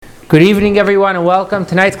Good evening, everyone, and welcome.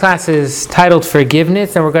 Tonight's class is titled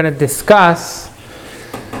Forgiveness, and we're going to discuss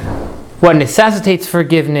what necessitates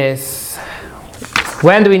forgiveness,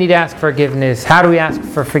 when do we need to ask forgiveness, how do we ask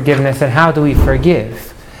for forgiveness, and how do we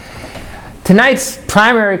forgive. Tonight's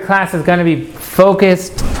primary class is going to be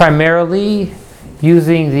focused primarily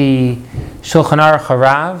using the Shulchan Aruch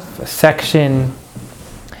Harav, section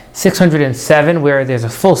 607, where there's a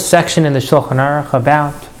full section in the Shulchan Aruch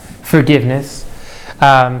about forgiveness.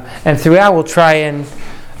 And throughout we'll try and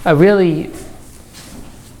really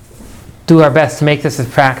do our best to make this as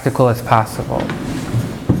practical as possible.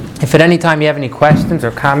 If at any time you have any questions or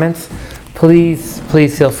comments, please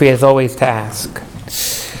feel free as always to ask.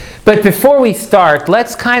 But before we start,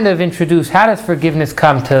 let's kind of introduce how does forgiveness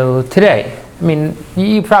come to today? I mean,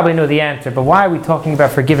 you probably know the answer, but why are we talking about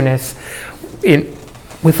forgiveness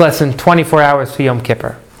with less than 24 hours to Yom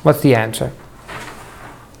Kippur? What's the answer?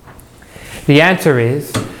 The answer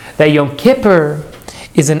is that Yom Kippur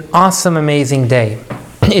is an awesome, amazing day.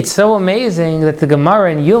 It's so amazing that the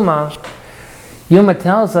Gemara in Yuma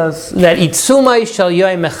tells us that Itzumai shel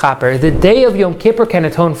Yom Mechaper, the day of Yom Kippur can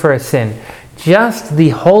atone for a sin. Just the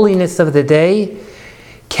holiness of the day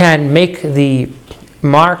can make the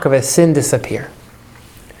mark of a sin disappear.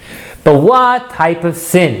 But what type of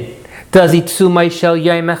sin does Itzumai shel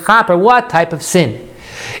Yom Mechaper? What type of sin?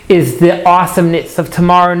 Is the awesomeness of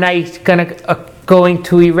tomorrow night going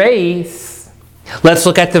to erase? Let's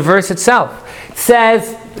look at the verse itself. It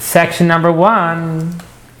says, section number 1,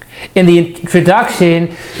 in the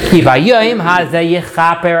introduction, because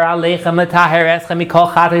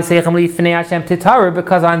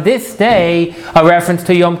on this day, a reference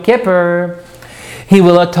to Yom Kippur, He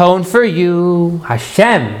will atone for you.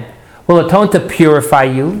 Hashem will atone to purify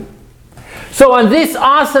you. So on this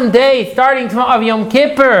awesome day, starting tomorrow of Yom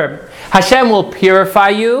Kippur, Hashem will purify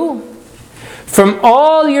you. From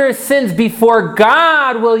all your sins before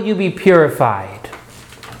God will you be purified.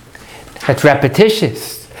 That's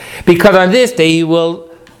repetitious. Because on this day He will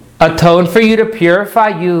atone for you to purify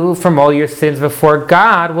you. From all your sins before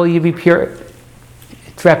God will you be pure.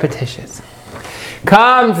 It's repetitious.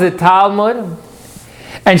 Comes the Talmud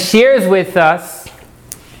and shares with us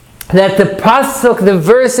that the pasuk, the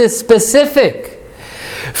verse is specific.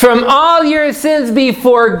 From all your sins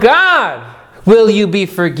before God will you be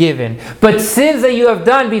forgiven. But sins that you have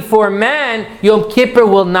done before man, Yom Kippur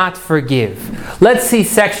will not forgive. Let's see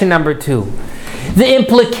section number 2. The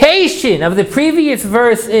implication of the previous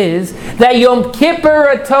verse is that Yom Kippur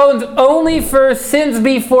atones only for sins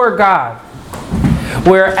before God.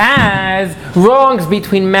 Whereas wrongs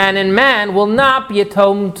between man and man will not be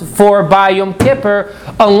atoned for by Yom Kippur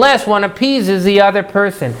unless one appeases the other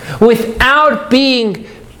person. Without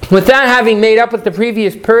having made up with the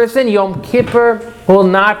previous person, Yom Kippur will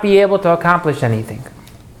not be able to accomplish anything.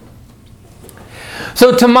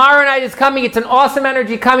 So tomorrow night is coming. It's an awesome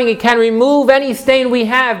energy coming. It can remove any stain we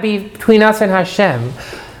have between us and Hashem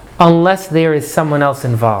unless there is someone else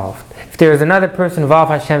involved. If there is another person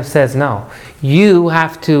involved, Hashem says no. You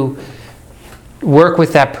have to work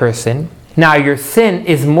with that person. Now your sin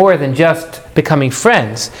is more than just becoming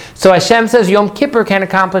friends. So Hashem says Yom Kippur can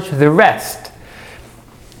accomplish the rest.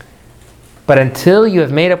 But until you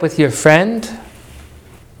have made up with your friend,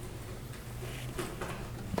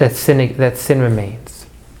 that sin remains.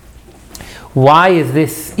 Why is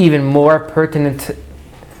this even more pertinent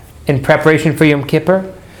in preparation for Yom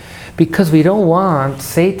Kippur? Because we don't want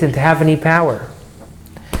Satan to have any power.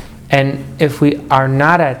 And if we are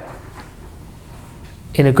not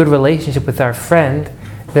in a good relationship with our friend,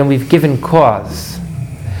 then we've given cause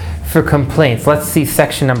for complaints. Let's see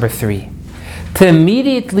section number 3. To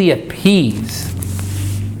immediately appease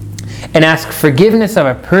and ask forgiveness of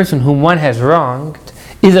a person whom one has wronged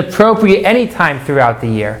is appropriate any time throughout the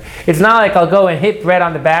year. It's not like I'll go and hit Brett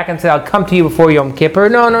on the back and say, I'll come to you before Yom Kippur.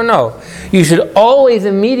 No. You should always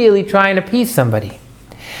immediately try and appease somebody.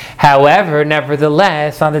 However,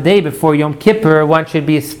 nevertheless, on the day before Yom Kippur, one should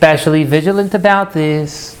be especially vigilant about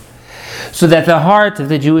this, so that the hearts of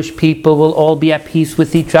the Jewish people will all be at peace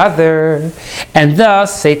with each other, and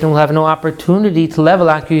thus Satan will have no opportunity to level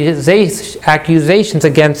accusations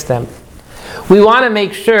against them. We want to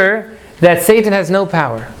make sure that Satan has no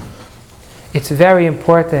power. It's very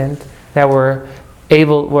important that we're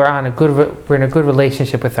in a good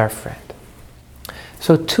relationship with our friend.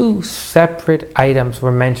 So 2 separate items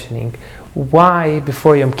we're mentioning. Why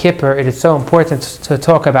before Yom Kippur it is so important to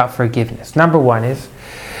talk about forgiveness. Number 1 is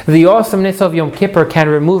the awesomeness of Yom Kippur can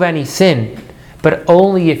remove any sin, but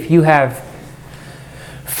only if you have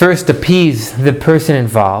first appeased the person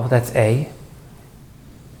involved. That's A.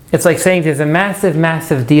 It's like saying there's a massive,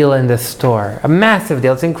 massive deal in the store. A massive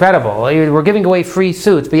deal. It's incredible. We're giving away free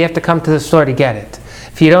suits, but you have to come to the store to get it.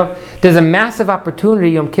 If you don't, there's a massive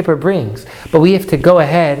opportunity Yom Kippur brings, but we have to go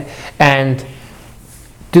ahead and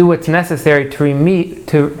do what's necessary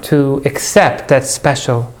to accept that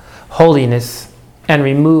special holiness and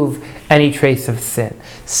remove any trace of sin.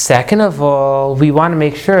 Second of all, we want to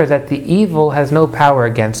make sure that the evil has no power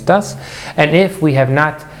against us, and if we have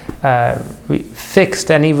not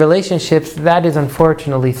fixed any relationships, that is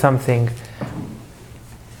unfortunately something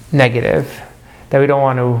negative that we don't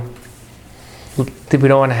want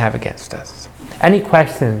to have against us. Any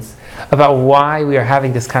questions about why we are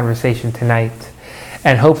having this conversation tonight?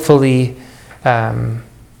 And hopefully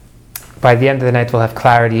by the end of the night we'll have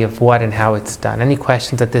clarity of what and how it's done. Any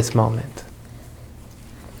questions at this moment?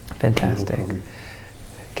 Fantastic.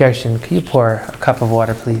 Gershon, can you pour a cup of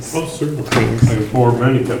water, please? Oh, certainly. Please. I can pour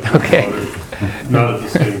many cups of water, not at the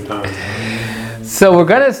same time. So we're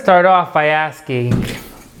going to start off by asking,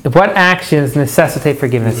 what actions necessitate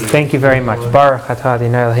forgiveness? Thank you very much. Baruch atah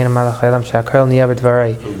Adonai Eloheinu melech haolam she'akol niyeh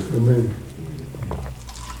b'dvarei. Amen.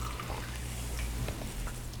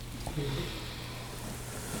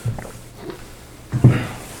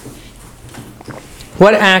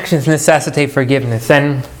 What actions necessitate forgiveness?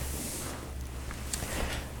 And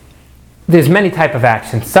there's many type of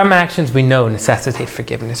actions. Some actions we know necessitate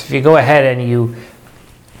forgiveness. If you go ahead and you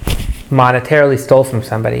monetarily stole from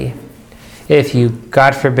somebody, if you,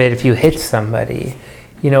 God forbid, if you hit somebody,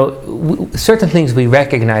 certain things we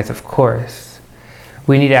recognize, of course,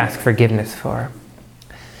 we need to ask forgiveness for.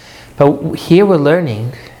 But here we're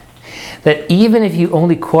learning that even if you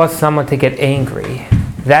only cause someone to get angry,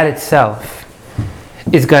 that itself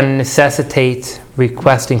is going to necessitate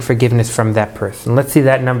requesting forgiveness from that person. Let's see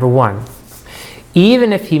that number one.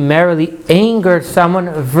 Even if he merely angered someone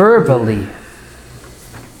verbally,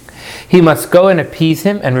 he must go and appease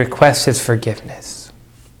him and request his forgiveness.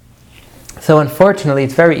 So unfortunately,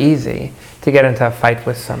 it's very easy to get into a fight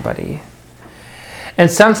with somebody.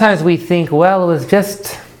 And sometimes we think, well, it was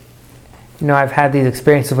just, I've had these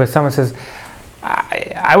experiences where someone says,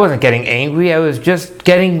 I wasn't getting angry, I was just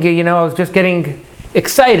getting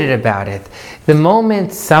excited about it. The moment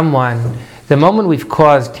we've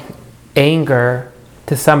caused anger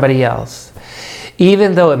to somebody else,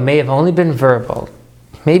 even though it may have only been verbal,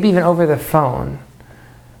 maybe even over the phone,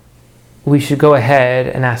 we should go ahead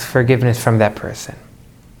and ask forgiveness from that person.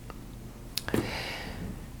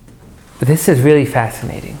 This is really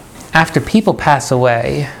fascinating. After people pass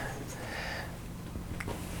away,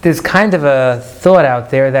 there's kind of a thought out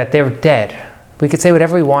there that they're dead. We could say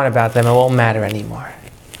whatever we want about them, it won't matter anymore.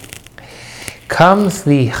 Comes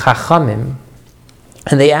the Chachamim,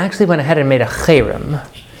 and they actually went ahead and made a cherem.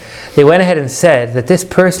 They went ahead and said that this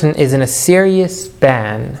person is in a serious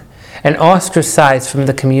ban and ostracized from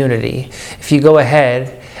the community if you go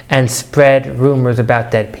ahead and spread rumors about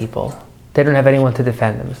dead people. They don't have anyone to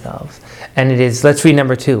defend themselves. And it is, let's read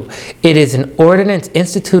number 2. It is an ordinance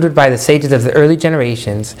instituted by the sages of the early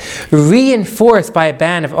generations, reinforced by a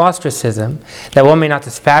ban of ostracism, that one may not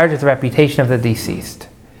disparage the reputation of the deceased.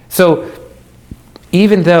 So,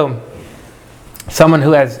 even though someone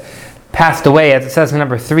who has passed away, as it says in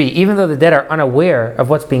number 3, even though the dead are unaware of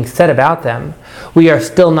what's being said about them, we are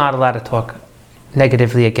still not allowed to talk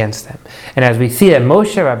negatively against them. And as we see that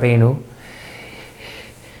Moshe Rabbeinu,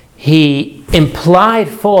 he implied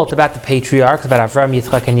fault about the patriarchs, about Avraham,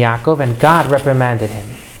 Yitzchak, and Yaakov, and God reprimanded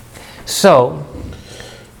him. So,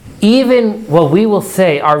 even what we will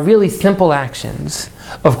say are really simple actions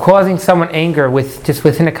of causing someone anger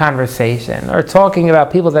within a conversation, or talking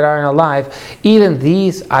about people that aren't alive, even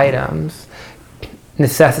these items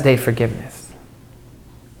necessitate forgiveness.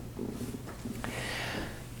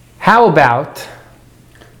 How about,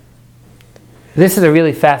 this is a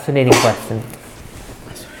really fascinating question.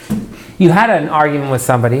 You had an argument with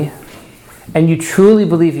somebody, and you truly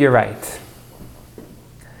believe you're right.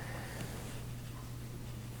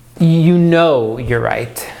 You know you're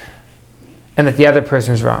right, and that the other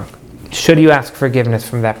person's wrong. Should you ask forgiveness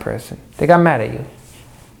from that person? They got mad at you.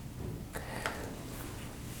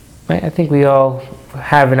 Right? I think we all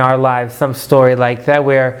have in our lives some story like that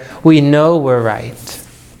where we know we're right,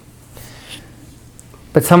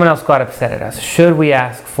 but someone else got upset at us. Should we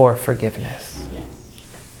ask for forgiveness?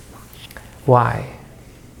 Why?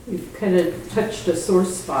 You've kind of touched a sore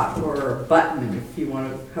spot or a button, if you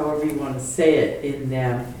want to, however you want to say it, in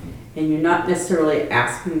them, and you're not necessarily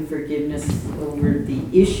asking forgiveness over the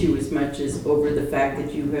issue as much as over the fact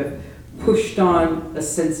that you have pushed on a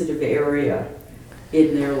sensitive area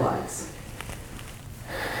in their lives.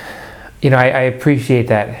 I appreciate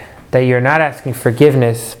that you're not asking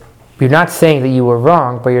forgiveness, You're not saying that you were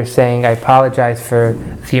wrong, but you're saying, I apologize for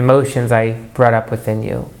the emotions I brought up within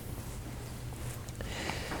you.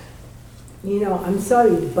 You know, I'm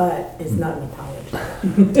sorry, but it's not an apology.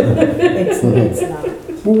 It's not.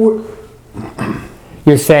 Well,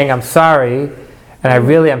 You're saying, I'm sorry, and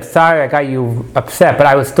I'm sorry I got you upset, but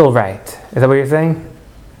I was still right. Is that what you're saying?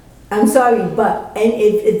 I'm sorry, but, and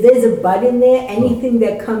if there's a but in there, anything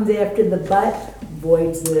that comes after the but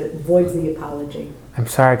voids the apology. I'm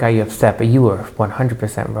sorry I got you upset, but you were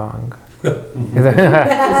 100% wrong. You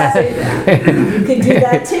could do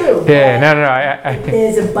that too. Yeah, no. If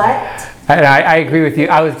there's a but, I agree with you.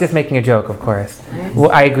 I was just making a joke, of course.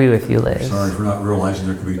 Well, I agree with you, Liz. sorry for not realizing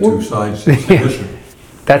there could be two sides to the same issue.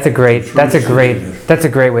 That's a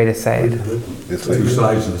great way to say it. It's Two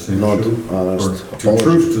sides to the same not issue. honest Or two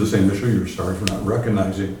truths to the same issue. You're sorry for not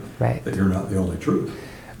recognizing Right, that you're not the only truth,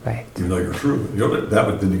 right. even though you're true.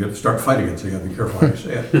 Then you get to start fighting it, so you gotta be careful how you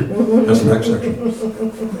say it. That's the next section.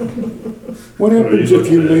 What happens if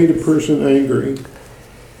you made a person angry,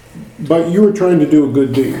 but you were trying to do a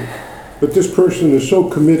good deed, but this person is so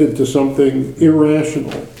committed to something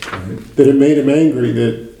irrational Right? that it made him angry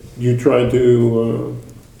that you tried to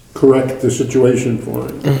correct the situation for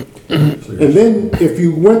him? So And you're, then if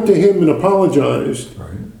you went to him and apologized,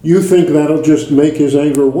 right? you think that'll just make his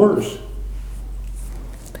anger worse?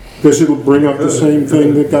 Because it'll bring up the same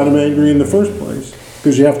thing that got him angry in the first place,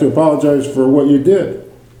 because you have to apologize for what you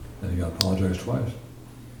did. Then you gotta apologize twice.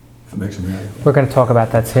 If it makes them mad. We're going to talk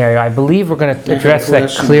about that scenario. I believe we're going to address that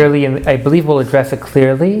clearly, and I believe we'll address it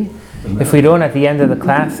clearly. If we don't, at the end of the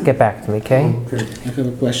class, get back to me, okay? Okay. I have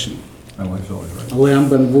a question. My wife's always right.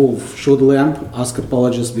 Lamb and wolf. Should lamb ask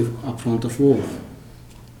apologies up front of wolf?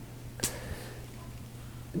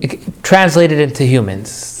 Translated into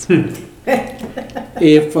humans.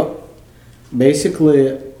 If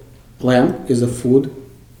basically lamb is a food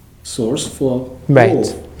source for Right,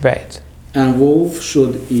 wolf, right. and wolf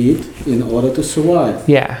should eat in order to survive.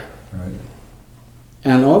 Yeah, Right?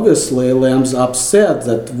 And obviously lamb's upset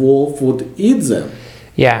that wolf would eat them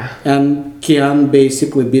yeah. and can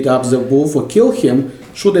basically beat up the wolf or kill him.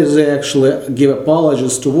 Should they actually give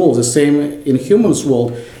apologies to wolf? The same in humans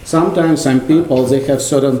world. Sometimes some people, they have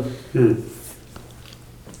certain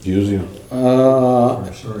use you.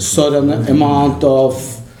 I'm sorry. certain amount of,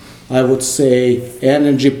 I would say,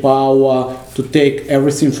 energy, power to take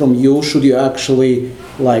everything from you. Should you actually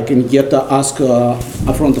and get to ask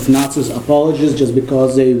in front of Nazis apologies just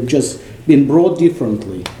because they've just been brought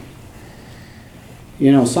differently?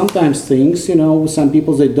 Sometimes things, some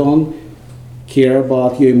people, they don't care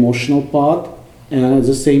about your emotional part, and at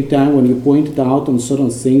the same time when you point it out on certain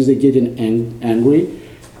things, they get angry.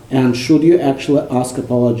 And should you actually ask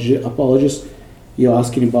apologies? You're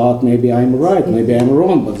asking about maybe I'm right, maybe I'm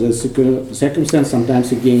wrong, but the circumstance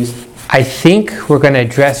sometimes against. I think we're going to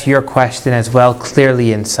address your question as well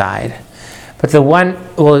clearly inside. But the one,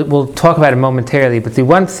 we'll talk about it momentarily, but the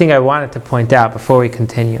one thing I wanted to point out before we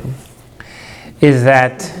continue is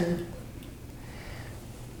that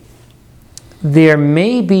there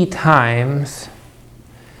may be times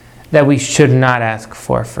that we should not ask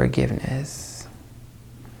for forgiveness.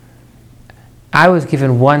 I was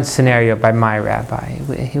given one scenario by my rabbi.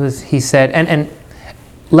 He said, and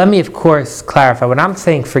let me of course clarify, when I'm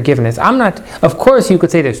saying forgiveness, of course you could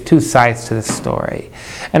say there's two sides to the story.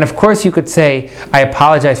 And of course you could say, I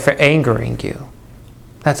apologize for angering you.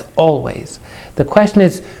 That's always. The question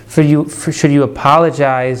is, should you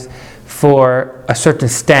apologize for a certain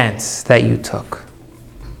stance that you took?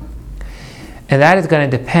 And that is going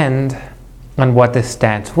to depend on what the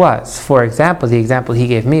stance was. For example, the example he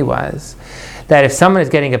gave me was that if someone is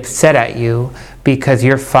getting upset at you because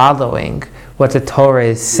you're following what the Torah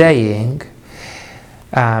is saying,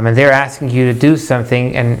 and they're asking you to do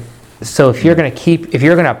something, and so if you're going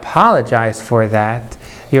to apologize for that,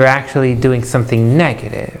 you're actually doing something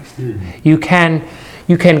negative. You can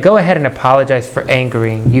go ahead and apologize for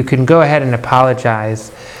angering. You can go ahead and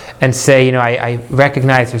apologize and say, I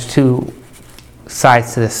recognize there's two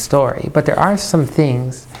sides to this story, but there are some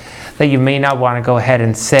things that you may not want to go ahead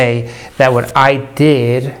and say that what I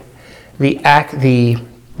did, the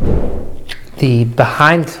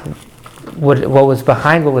behind what was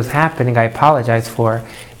behind what was happening, I apologize for.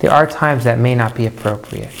 There are times that may not be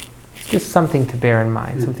appropriate. Just something to bear in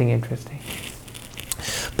mind, something interesting.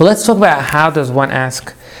 But let's talk about how does one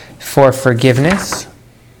ask for forgiveness.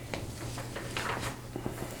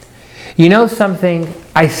 Something,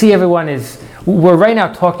 I see we're right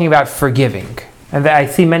now talking about forgiving. And I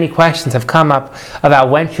see many questions have come up about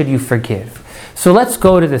when should you forgive. So let's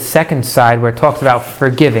go to the second side where it talks about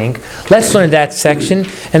forgiving. Let's learn that section,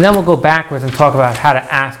 and then we'll go backwards and talk about how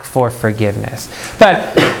to ask for forgiveness.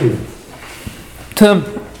 But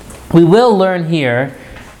we will learn here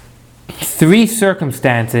 3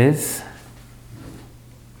 circumstances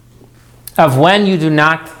of when you do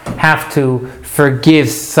not have to forgive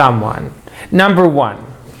someone. Number 1.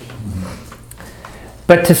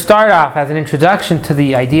 But to start off, as an introduction to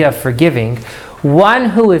the idea of forgiving, one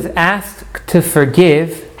who is asked to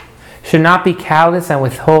forgive should not be callous and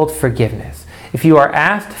withhold forgiveness. If you are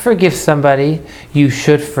asked to forgive somebody, you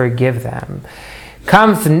should forgive them.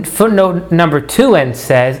 Comes footnote number 2 and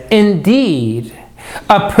says, indeed,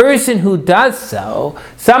 a person who does so,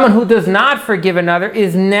 someone who does not forgive another,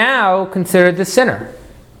 is now considered the sinner.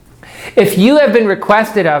 If you have been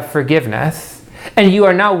requested of forgiveness, and you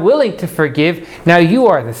are now willing to forgive, now you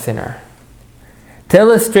are the sinner. To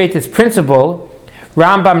illustrate this principle,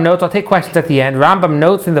 Rambam notes, I'll take questions at the end, Rambam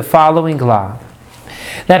notes in the following law,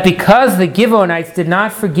 that because the Givonites did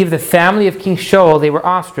not forgive the family of King Shaul, they were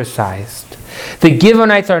ostracized. The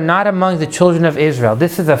Givonites are not among the children of Israel.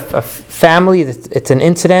 This is a family, it's an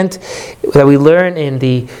incident that we learn in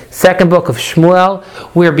the 2nd book of Shmuel,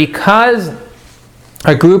 where because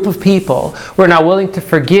a group of people were not willing to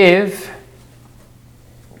forgive,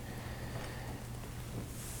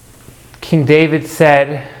 King David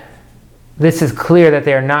said, this is clear that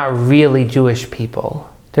they are not really Jewish people.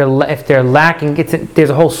 If they're lacking, there's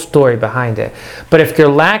a whole story behind it. But if they're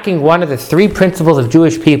lacking one of the 3 principles of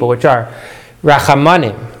Jewish people, which are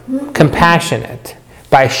rachamanim, compassionate,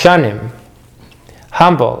 baishanim,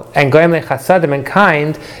 humble, and goyim lechasadim, and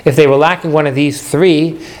kind, if they were lacking one of these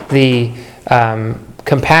 3, the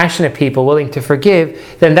compassionate people willing to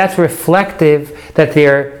forgive, then that's reflective that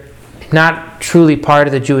they're not truly part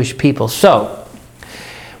of the Jewish people. So,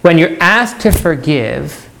 when you're asked to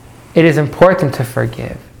forgive, it is important to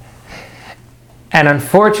forgive. And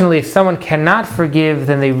unfortunately, if someone cannot forgive,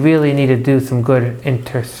 then they really need to do some good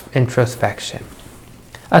introspection.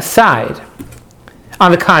 Aside,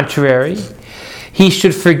 on the contrary, he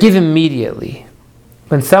should forgive immediately.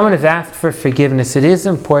 When someone is asked for forgiveness, it is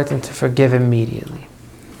important to forgive immediately.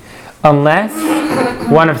 Unless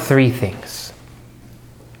one of 3 things.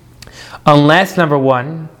 Unless, number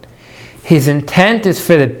 1, his intent is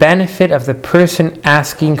for the benefit of the person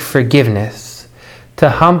asking forgiveness, to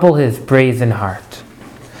humble his brazen heart.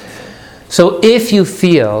 So if you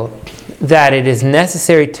feel that it is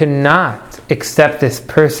necessary to not accept this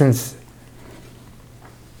person's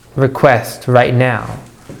request right now,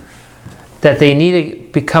 that they need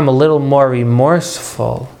to become a little more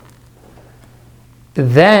remorseful,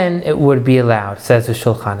 then it would be allowed, says the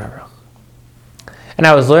Shulchan Aruch. And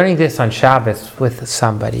I was learning this on Shabbos with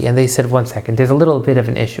somebody, and they said, one second, there's a little bit of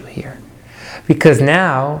an issue here. Because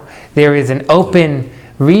now there is an open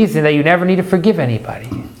reason that you never need to forgive anybody.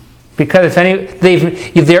 Because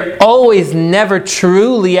if they're always never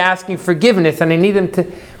truly asking forgiveness, and they need them to...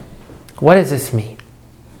 What does this mean?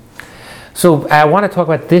 So I want to talk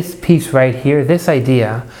about this piece right here, this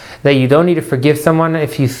idea that you don't need to forgive someone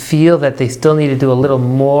if you feel that they still need to do a little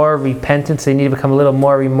more repentance, they need to become a little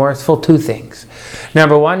more remorseful. 2 things.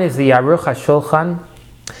 Number 1 is the Aruch HaShulchan,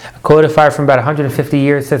 a codifier from about 150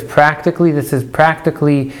 years, says this is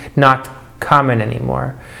practically not common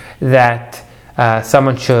anymore, that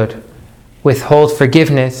someone should withhold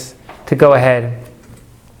forgiveness to go ahead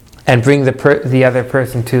and bring the other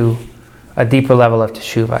person to a deeper level of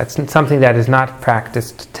teshuvah. It's something that is not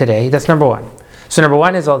practiced today. That's number 1. So number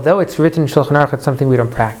 1 is, although it's written in Shulchan Aruch, it's something we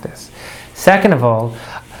don't practice. Second of all,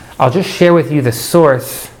 I'll just share with you the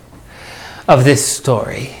source of this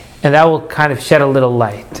story, and that will kind of shed a little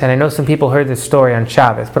light. And I know some people heard this story on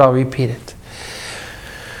Shabbos, but I'll repeat it.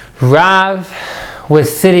 Rav was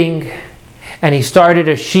sitting, and he started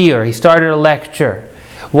a shiur, he started a lecture.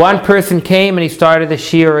 One person came, and he started the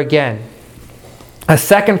shiur again. A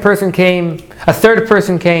second person came, a third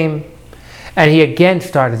person came, and he again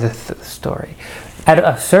started the story. At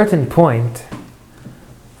a certain point,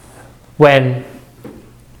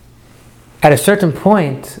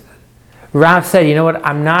 Rav said, you know what,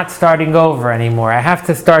 I'm not starting over anymore. I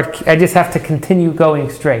just have to continue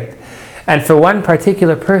going straight. And for one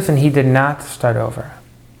particular person, he did not start over.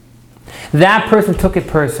 That person took it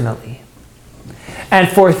personally. And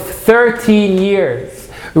for 13 years,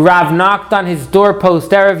 Rav knocked on his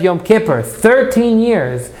doorpost, Erev Yom Kippur, 13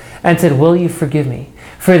 years, and said, will you forgive me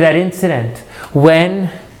for that incident when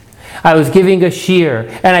I was giving a shiur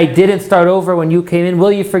and I didn't start over when you came in?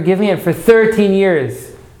 Will you forgive me? And for 13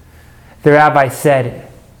 years, the rabbi said,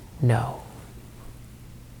 no.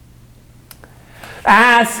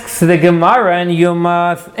 asks the Gemara in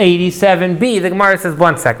Yoma 87b. The Gemara says,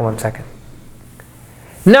 one second.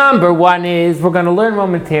 Number one is, we're going to learn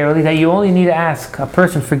momentarily that you only need to ask a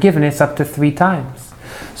person forgiveness up to 3 times.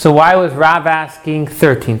 So why was Rav asking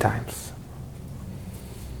 13 times?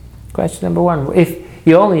 Question number one. If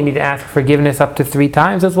you only need to ask forgiveness up to 3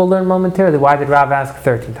 times, as we'll learn momentarily, why did Rav ask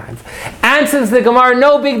 13 times? Answers the Gemara,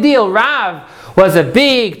 no big deal. Rav was a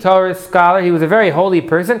big Torah scholar. He was a very holy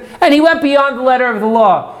person. And he went beyond the letter of the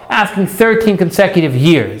law, asking 13 consecutive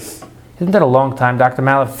years. Isn't that a long time, Dr.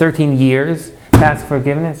 Malov? 13 years to ask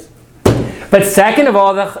forgiveness? But second of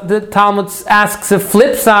all, the Talmud asks a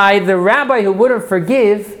flip side. The rabbi who wouldn't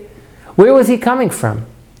forgive, where was he coming from?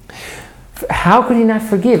 How could he not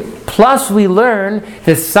forgive? Plus we learn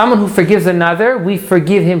that someone who forgives another, we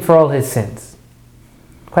forgive him for all his sins.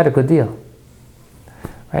 Quite a good deal.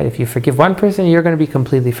 Right? If you forgive one person, you're going to be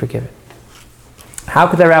completely forgiven. How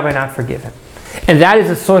could the rabbi not forgive him? And that is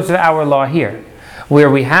the source of our law here, where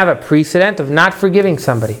we have a precedent of not forgiving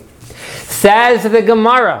somebody. Says the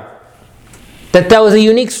Gemara that was a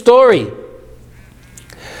unique story.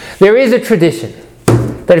 There is a tradition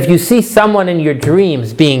that if you see someone in your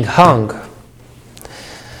dreams being hung,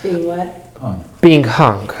 Being what? being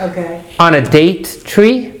hung Okay. on a date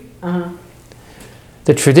tree, Uh-huh.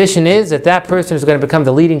 the tradition is that person is going to become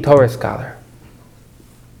the leading Torah scholar.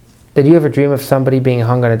 Did you ever dream of somebody being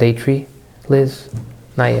hung on a date tree, Liz?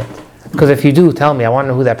 Not yet. Because if you do, tell me. I want to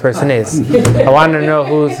know who that person is. I want to know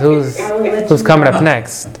who's coming up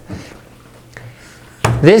next.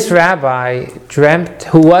 This rabbi dreamt,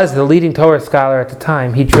 who was the leading Torah scholar at the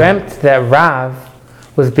time, he dreamt that Rav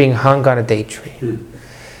was being hung on a date tree.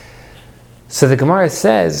 So the Gemara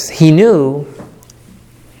says he knew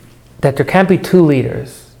that there can't be 2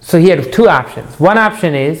 leaders. So he had 2 options. One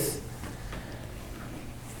option is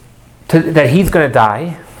that he's going to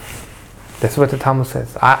die. That's what the Talmud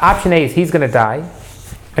says. Option A is he's going to die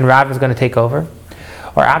and Rav is going to take over.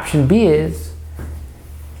 Or option B is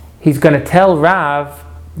he's going to tell Rav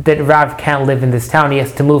that Rav can't live in this town. He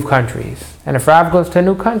has to move countries. And if Rav goes to a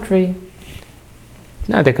new country,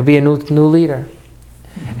 there could be a new leader.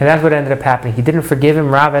 And that's what ended up happening. He didn't forgive him.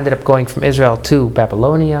 Rav ended up going from Israel to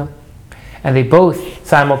Babylonia. And they both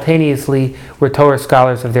simultaneously were Torah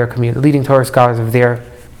scholars of their community, leading Torah scholars of their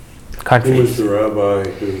countries. Who was the rabbi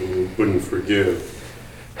who wouldn't forgive?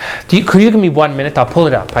 Could you give me 1 minute? I'll pull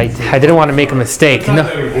it up. I didn't want to make a mistake. It's not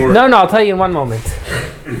that important. No, I'll tell you in 1 moment.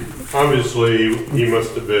 Obviously, he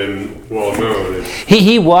must have been well known.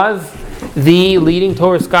 He was the leading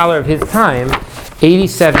Torah scholar of his time.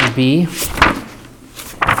 87b.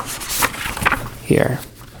 Here.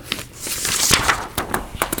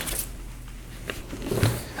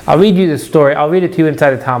 I'll read you the story. I'll read it to you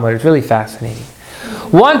inside the Talmud. It's really fascinating.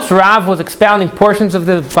 Once Rav was expounding portions of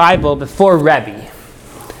the Bible before Rebbe.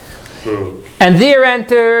 And there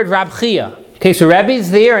entered Rab Chia. Okay, so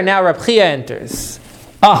Rebbe's there and now Rab Chia enters.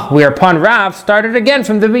 Whereupon Rav started again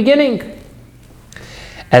from the beginning.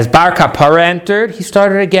 As Bar Kapara entered, he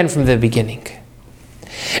started again from the beginning.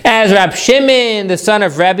 As Rab Shimon, the son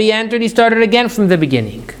of Rebbe, entered, he started again from the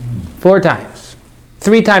beginning. 4 times.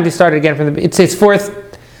 3 times he started again from the beginning. It's his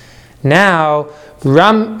 4th. Now,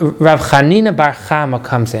 Rav Chanina Bar Chama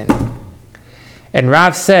comes in. And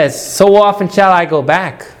Rav says, so often shall I go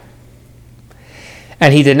back?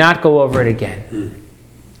 And he did not go over it again.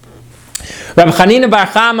 Rav Chanina Bar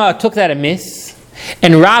Chama took that amiss.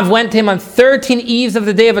 And Rav went to him on 13 eves of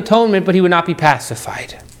the Day of Atonement, but he would not be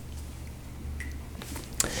pacified.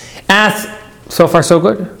 So far so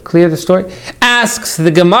good? Clear the story? Asks the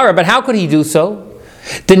Gemara, but how could he do so?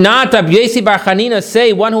 Did not Rabbi Yossi Bar Chanina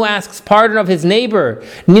say, one who asks pardon of his neighbor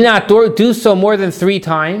need not do so more than 3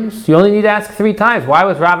 times? You only need to ask 3 times. Why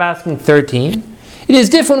was Rav asking 13? It is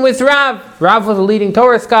different with Rav. Rav was a leading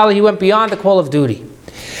Torah scholar. He went beyond the call of duty.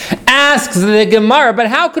 Asks the Gemara, but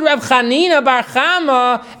how could Rav Chanina Bar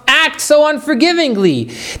Chama act so unforgivingly?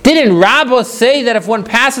 Didn't Rabbah say that if one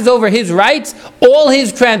passes over his rights, all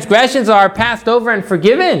his transgressions are passed over and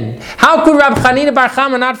forgiven? How could Rav Chanina Bar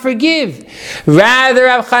Chama not forgive? Rather,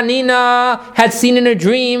 Rav Chanina had seen in a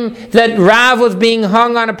dream that Rav was being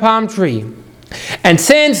hung on a palm tree. And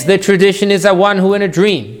since the tradition is that one who in a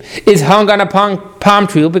dream is hung on a palm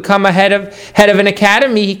tree will become a head of an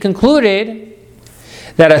academy, he concluded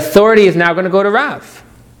that authority is now going to go to Rav.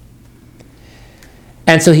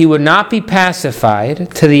 And so he would not be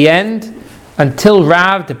pacified to the end until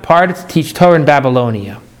Rav departed to teach Torah in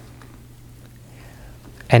Babylonia.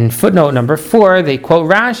 And footnote number 4, they quote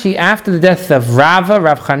Rashi, after the death of Rava,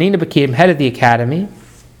 Rav Chanina became head of the academy.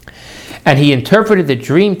 And he interpreted the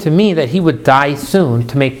dream to mean that he would die soon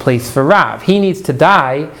to make place for Rav. He needs to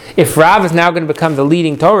die. If Rav is now going to become the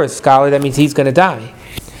leading Torah scholar, that means he's going to die.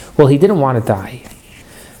 Well, he didn't want to die.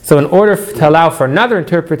 So in order to allow for another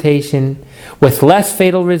interpretation with less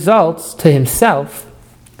fatal results to himself,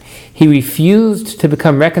 he refused to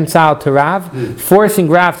become reconciled to Rav, forcing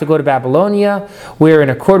Rav to go to Babylonia, where in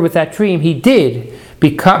accord with that dream, he did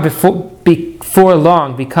before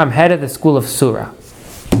long become head of the school of Surah.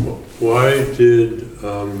 Why did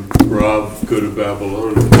Rav go to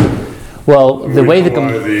Babylonia? Well, the way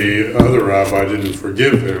why the other rabbi didn't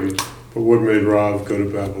forgive him, but what made Rav go to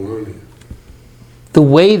Babylonia? The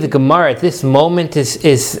way the Gemara at this moment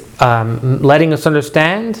is letting us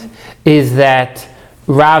understand is that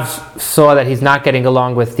Rav saw that he's not getting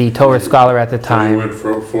along with the Torah scholar at the time. He went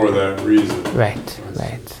for that reason. Right.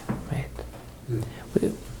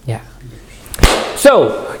 Yeah.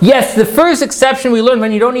 So, yes, the first exception we learned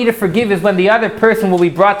when you don't need to forgive is when the other person will be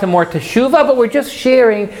brought to more teshuvah, but we're just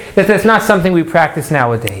sharing that that's not something we practice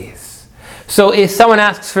nowadays. So if someone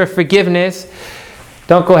asks for forgiveness,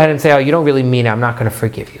 don't go ahead and say, oh, you don't really mean it, I'm not going to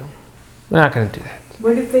forgive you. We're not going to do that.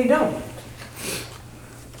 What if they don't?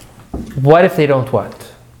 What if they don't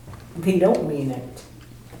what? They don't mean it.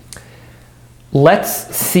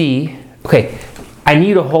 Let's see. Okay, I need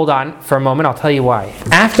you to hold on for a moment. I'll tell you why.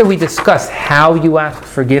 After we discuss how you ask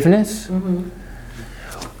forgiveness,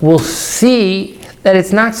 we'll see that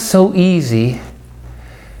it's not so easy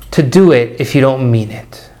to do it if you don't mean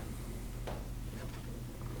it.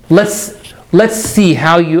 Let's see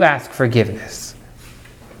how you ask forgiveness.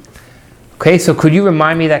 Okay, so could you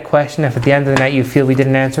remind me that question if at the end of the night you feel we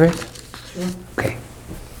didn't answer it? Sure. Okay.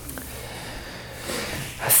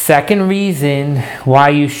 A second reason why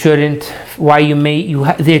you shouldn't,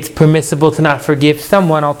 it's permissible to not forgive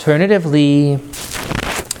someone. Alternatively,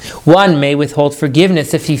 one may withhold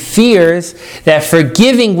forgiveness if he fears that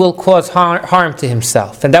forgiving will cause harm to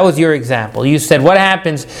himself. And that was your example. You said, what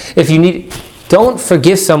happens if you need... Don't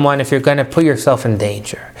forgive someone if you're going to put yourself in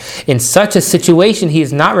danger. In such a situation, he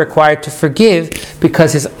is not required to forgive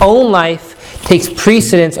because his own life takes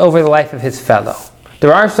precedence over the life of his fellow.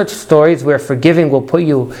 There are such stories where forgiving will put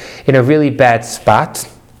you in a really bad spot.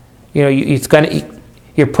 You know,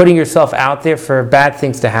 you're putting yourself out there for bad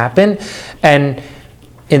things to happen, and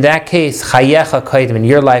in that case, chayecha kodim,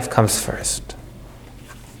 your life comes first.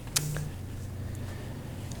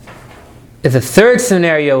 The third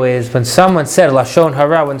scenario is when someone said lashon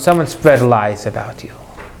hara, when someone spread lies about you.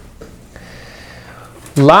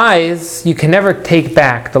 Lies, you can never take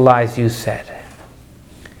back the lies you said.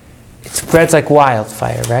 It spreads like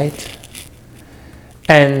wildfire, right?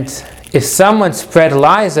 And if someone spread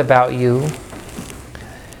lies about you,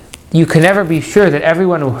 you can never be sure that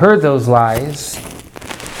everyone who heard those lies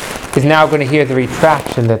is now going to hear the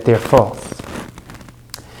retraction that they're false.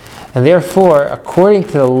 And therefore, according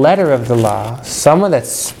to the letter of the law, someone that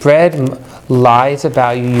spread lies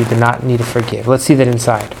about you, you do not need to forgive. Let's see that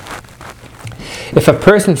inside. If a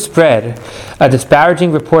person spread a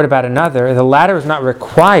disparaging report about another, the latter is not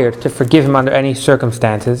required to forgive him under any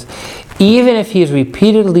circumstances, even if he is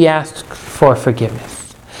repeatedly asked for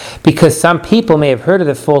forgiveness, because some people may have heard of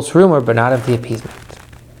the false rumor, but not of the appeasement.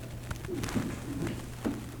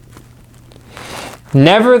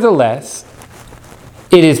 Nevertheless,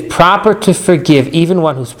 it is proper to forgive even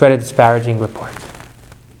one who spread a disparaging report.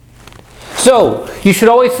 So, you should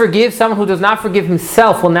always forgive. Someone who does not forgive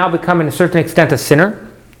himself will now become, in a certain extent, a sinner.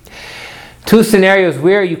 Two scenarios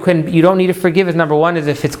where you don't need to forgive is, number one, is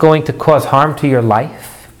if it's going to cause harm to your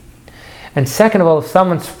life. And second of all, if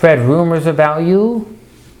someone spread rumors about you,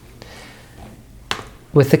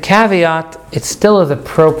 with the caveat, it still is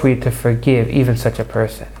appropriate to forgive even such a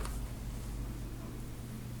person.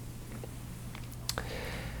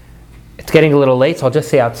 It's getting a little late, so I'll just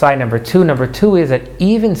say outside number two. Number two is that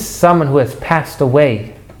even someone who has passed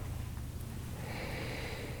away,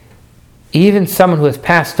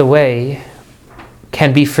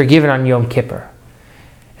 can be forgiven on Yom Kippur.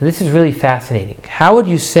 And this is really fascinating. How would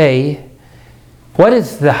you say, what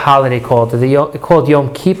is the holiday called? Is it called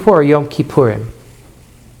Yom Kippur or Yom Kippurim?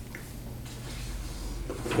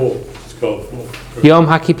 Full. It's called full. Yom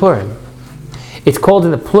HaKippurim. It's called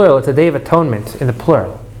in the plural, it's a day of atonement in the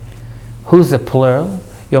plural. Who's the plural?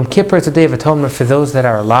 Yom Kippur is a day of atonement for those that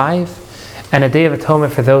are alive, and a day of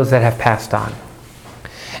atonement for those that have passed on.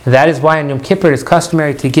 And that is why on Yom Kippur it is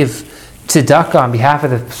customary to give tzedakah on behalf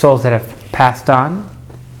of the souls that have passed on.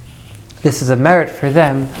 This is a merit for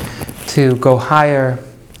them to go higher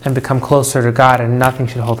and become closer to God, and nothing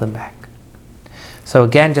should hold them back. So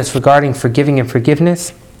again, just regarding forgiving and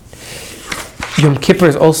forgiveness, Yom Kippur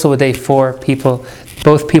is also a day for people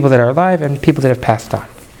both people that are alive and people that have passed on.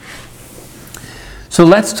 So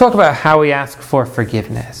let's talk about how we ask for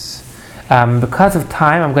forgiveness. Because of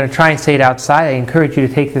time, I'm going to try and say it outside. I encourage you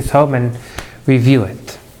to take this home and review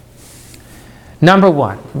it. Number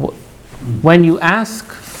one, when you ask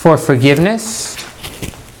for forgiveness,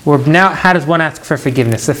 how does one ask for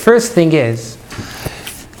forgiveness? The first thing is,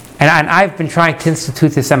 and I've been trying to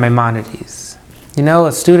institute this at Maimonides.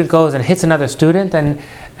 A student goes and hits another student and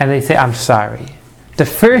they say, I'm sorry. The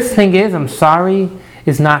first thing is, I'm sorry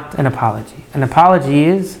is not an apology. An apology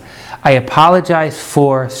is, I apologize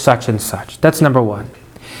for such and such. That's number one.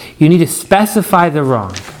 You need to specify the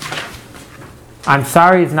wrong. I'm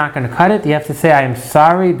sorry is not going to cut it. You have to say, I am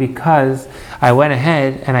sorry because I went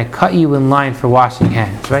ahead and I cut you in line for washing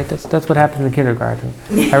hands, right? That's what happens in kindergarten.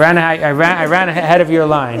 I ran ahead of your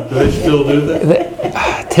line. Do they still do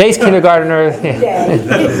that? Today's kindergartner.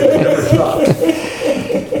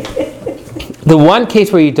 The one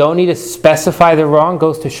case where you don't need to specify the wrong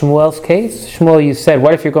goes to Shmuel's case. Shmuel, you said,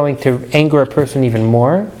 what if you're going to anger a person even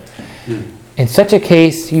more? In such a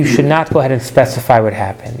case, you should not go ahead and specify what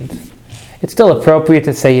happened. It's still appropriate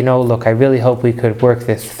to say, look, I really hope we could work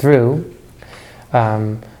this through.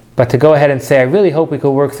 But to go ahead and say, I really hope we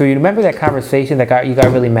could work through. You remember that conversation that you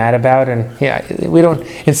got really mad about? And we don't.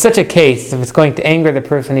 In such a case, if it's going to anger the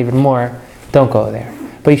person even more, don't go there.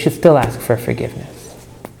 But you should still ask for forgiveness.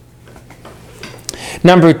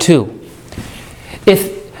 Number two,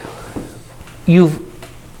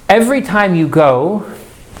 every time you go,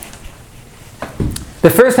 the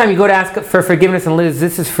first time you go to ask for forgiveness, and Liz,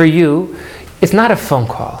 this is for you, it's not a phone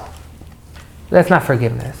call. That's not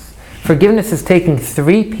forgiveness. Forgiveness is taking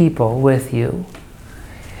 3 people with you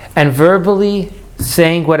and verbally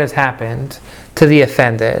saying what has happened to the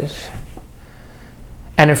offended,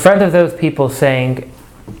 and in front of those people saying,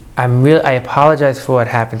 I apologize for what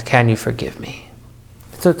happened, can you forgive me?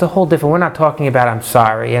 So it's a whole different, we're not talking about I'm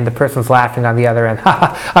sorry and the person's laughing on the other end,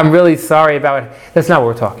 I'm really sorry about it. That's not what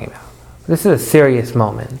we're talking about. This is a serious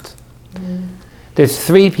moment. There's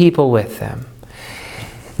 3 people with them.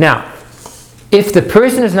 Now, if the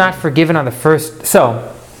person is not forgiven on the first,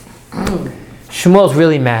 so Shmuel's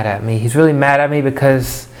really mad at me. He's really mad at me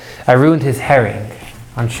because I ruined his herring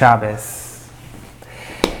on Shabbos.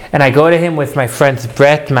 And I go to him with my friends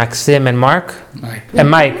Brett, Maxim, and Mike,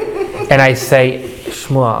 and I say,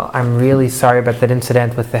 Shmuel, I'm really sorry about that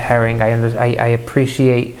incident with the herring. I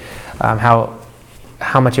appreciate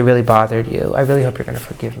how much it really bothered you. I really hope you're going to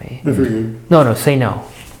forgive me. I forgive. No, say no.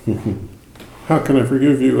 How can I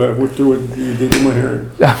forgive you after what you did to my hair?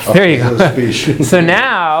 There you go. So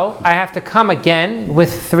now I have to come again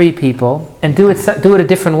with 3 people and do it a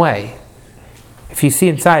different way. If you see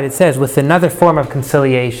inside, it says with another form of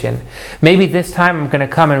conciliation. Maybe this time I'm going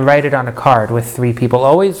to come and write it on a card with 3 people.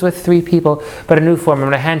 Always with 3 people, but a new form. I'm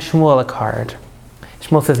going to hand Shmuel a card.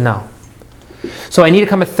 Shmuel says no. So I need to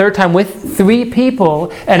come a third time with 3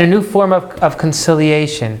 people and a new form of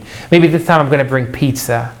conciliation. Maybe this time I'm going to bring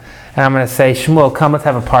pizza. And I'm going to say, Shmuel, come, let's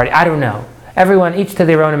have a party. I don't know. Everyone, each to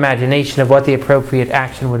their own imagination of what the appropriate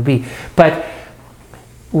action would be. But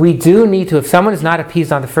we do need to, if someone is not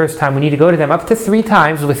appeased on the first time, we need to go to them up to 3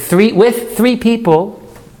 times with 3 people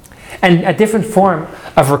and a different form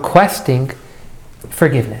of requesting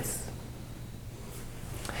forgiveness.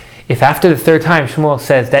 If after the 3rd time Shmuel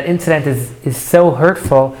says, that incident is so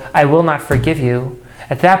hurtful, I will not forgive you,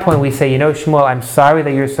 at that point we say, Shmuel, I'm sorry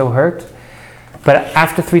that you're so hurt, but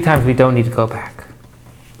after 3 times we don't need to go back.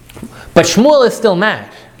 But Shmuel is still mad.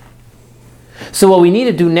 So what we need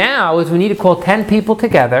to do now is we need to call 10 people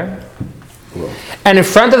together, and in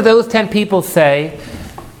front of those 10 people say,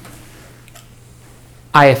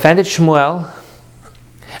 I offended Shmuel.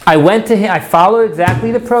 I went to him, I followed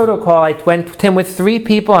exactly the protocol. I went to him with 3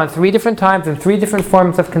 people on 3 different times and 3 different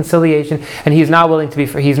forms of conciliation, and he's not willing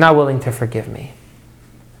to forgive me.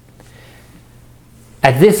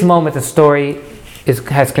 At this moment, the story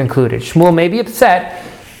has concluded. Shmuel may be upset,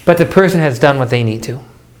 but the person has done what they need to.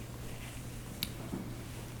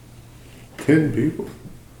 10 people.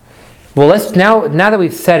 Well, let's now that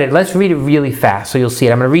we've said it, let's read it really fast so you'll see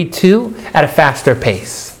it. I'm going to read 2 at a faster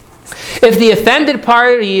pace. If the offended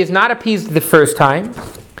party is not appeased the first time,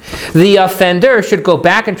 the offender should go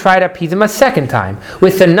back and try to appease him a second time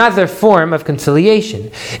with another form of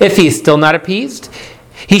conciliation. If he is still not appeased,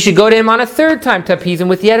 he should go to him on a 3rd time to appease him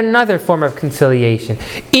with yet another form of conciliation.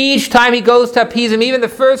 Each time he goes to appease him, even the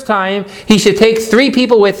first time, he should take 3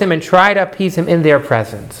 people with him and try to appease him in their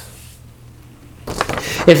presence.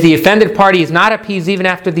 If the offended party is not appeased even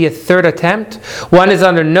after the 3rd attempt, one is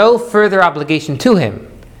under no further obligation to him.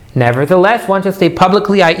 Nevertheless, one should state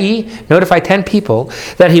publicly, i.e., notify 10 people,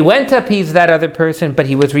 that he went to appease that other person, but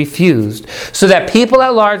he was refused, so that people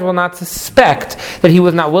at large will not suspect that he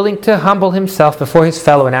was not willing to humble himself before his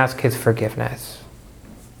fellow and ask his forgiveness.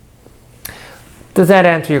 Does that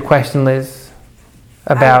answer your question, Liz?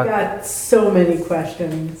 About I've got so many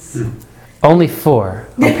questions. only 4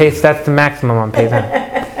 on page, that's the maximum on page 9.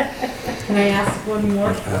 Can I ask one more?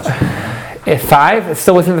 If 5, it's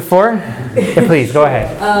still within the 4? Yeah, please, go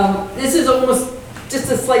ahead. This is almost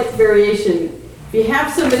just a slight variation. If you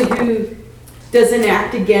have somebody who does an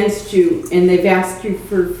act against you and they've asked you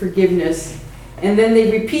for forgiveness, and then they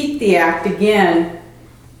repeat the act again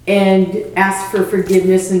and ask for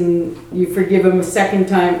forgiveness, and you forgive them a second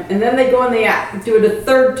time, and then they go and they do it a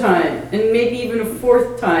third time, and maybe even a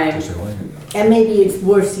fourth time. And maybe it's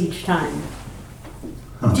worse each time.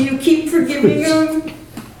 Do you keep forgiving them?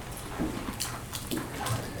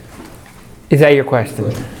 Is that your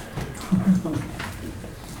question?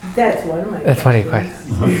 That's one of my That's one of your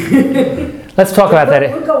questions. Let's talk about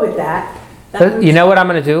that. We'll go with that. You know what I'm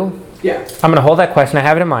going to do? Yeah. I'm going to hold that question. I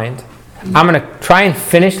have it in mind. I'm going to try and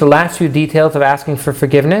finish the last few details of asking for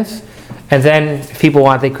forgiveness. And then if people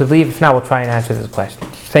want, they could leave. If not, we'll try and answer this question.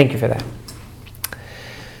 Thank you for that.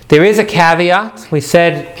 There is a caveat. We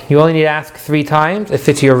said you only need to ask 3 times. If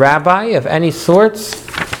it's your rabbi of any sorts,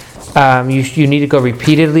 you need to go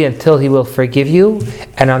repeatedly until he will forgive you.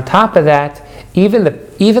 And on top of that, even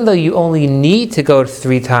though you only need to go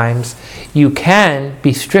 3 times, you can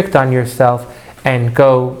be strict on yourself and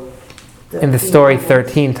go in the story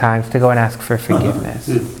 13 times to go and ask for forgiveness.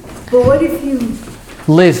 But what if you...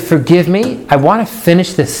 Liz, forgive me. I want to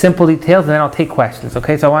finish the simple details and then I'll take questions.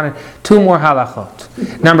 Okay, so I wanted 2 more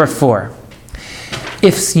halachot. Number 4.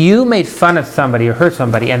 If you made fun of somebody or hurt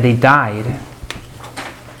somebody and they died,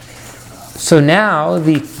 so now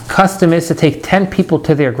the custom is to take 10 people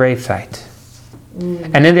to their gravesite.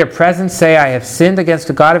 And in their presence say, I have sinned against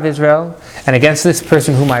the God of Israel and against this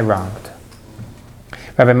person whom I wronged.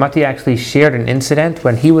 Rabbi Mati actually shared an incident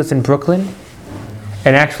when he was in Brooklyn,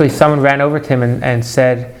 and actually someone ran over to him and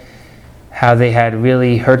said how they had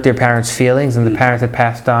really hurt their parents' feelings and the parents had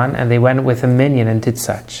passed on, and they went with a minion and did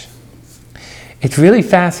such. It's really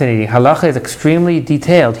fascinating. Halacha is extremely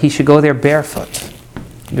detailed. He should go there barefoot.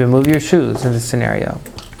 You remove your shoes in this scenario.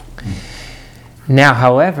 Now,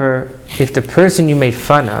 however, if the person you made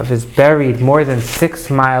fun of is buried more than 6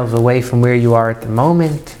 miles away from where you are at the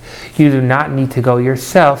moment, you do not need to go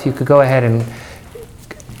yourself. You could go ahead and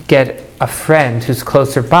get a friend who's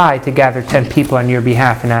closer by to gather 10 people on your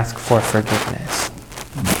behalf and ask for forgiveness.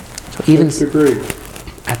 So even That's the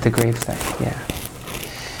grave. at the gravesite, yeah.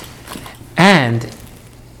 And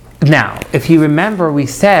now, if you remember, we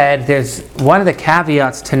said there's one of the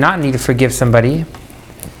caveats to not need to forgive somebody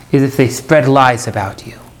is if they spread lies about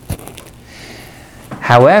you.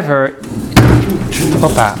 However,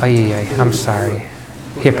 I'm sorry.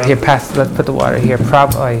 Here, pass. Let's put the water here.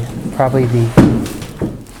 Probably the.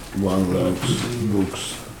 One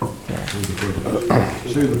books.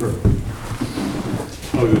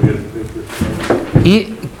 Oh, you'll get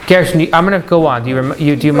it. Gershon, I'm going to go on. Do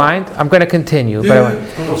you mind? I'm going to continue. But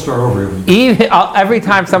I'll start over. every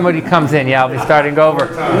time somebody comes in, I'll be starting over.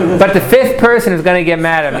 But the 5th person is going to get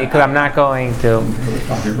mad at me because I'm not going to.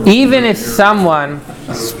 Even if someone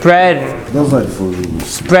spread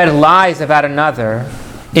lies about another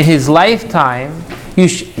in his lifetime,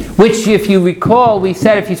 which if you recall, we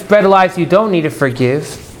said if you spread lies, you don't need to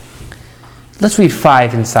forgive. Let's read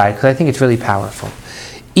 5 inside because I think it's really powerful.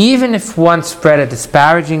 Even if one spread a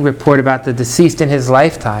disparaging report about the deceased in his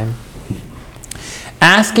lifetime,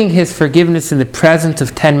 asking his forgiveness in the presence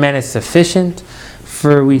of 10 men is sufficient,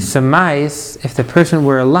 for we surmise if the person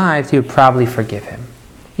were alive, he would probably forgive him.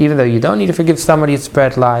 Even though you don't need to forgive somebody who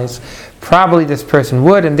spread lies, probably this person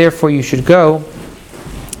would, and therefore you should go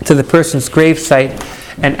to the person's gravesite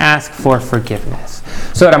and ask for forgiveness.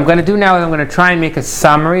 So what I'm going to do now is I'm going to try and make a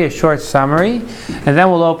short summary, and then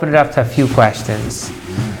we'll open it up to a few questions.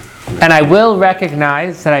 And I will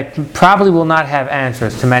recognize that I probably will not have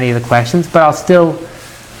answers to many of the questions, but I'll still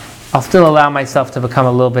allow myself to become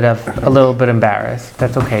a little bit embarrassed.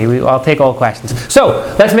 That's okay. I'll take all questions.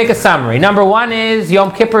 So let's make a summary. Number 1 is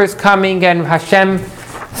Yom Kippur is coming, and Hashem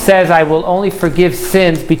says, I will only forgive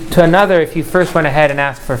sins to another if you first went ahead and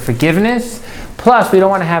asked for forgiveness. Plus, we don't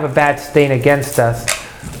want to have a bad stain against us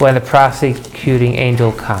when the prosecuting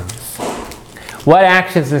angel comes. What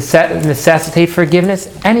actions necessitate forgiveness?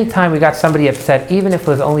 Anytime we got somebody upset, even if it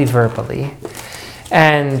was only verbally.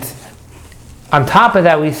 And on top of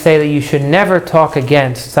that, we say that you should never talk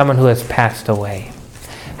against someone who has passed away.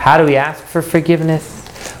 How do we ask for forgiveness?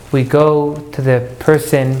 we go to the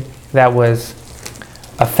person that was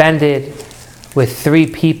offended with 3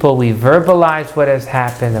 people, we verbalize what has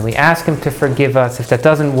happened, and we ask him to forgive us. If that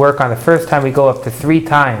doesn't work on the first time, we go up to 3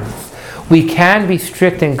 times. We can be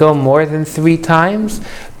strict and go more than 3 times,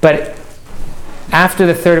 but after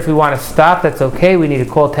the 3rd, if we want to stop, that's okay. We need to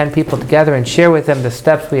call 10 people together and share with them the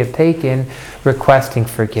steps we have taken requesting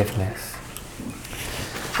forgiveness.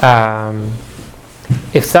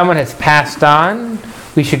 If someone has passed on,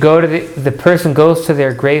 we should go to the person goes to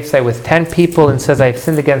their gravesite with 10 people and says, I've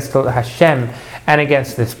sinned against Hashem and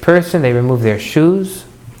against this person. They remove their shoes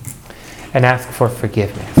and ask for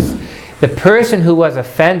forgiveness. The person who was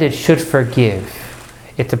offended should forgive.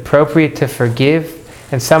 It's appropriate to forgive,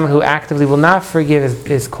 and someone who actively will not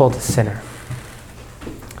forgive is called a sinner.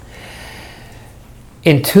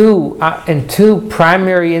 In two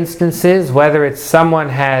primary instances, whether it's someone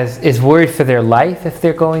is worried for their life if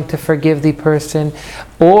they're going to forgive the person,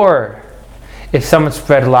 or if someone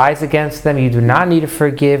spread lies against them, you do not need to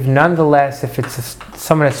forgive. Nonetheless, if it's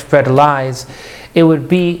someone that spread lies, it would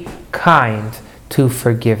be kind to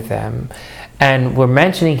forgive them. And we're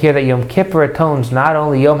mentioning here that Yom Kippur atones not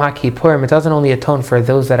only Yom HaKippurim, it doesn't only atone for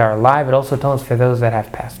those that are alive, it also atones for those that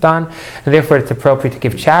have passed on. And therefore it's appropriate to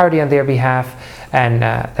give charity on their behalf, and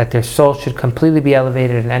that their soul should completely be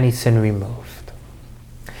elevated and any sin removed.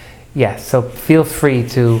 Yes, so feel free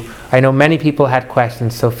to, I know many people had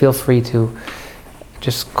questions, so feel free to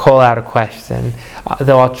just call out a question.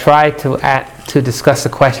 Though I'll try to discuss the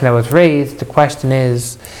question that was raised. The question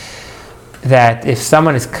is that if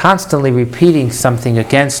someone is constantly repeating something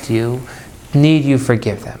against you, need you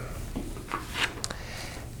forgive them?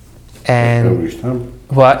 And Every time.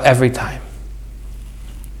 well, every time.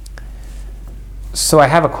 So I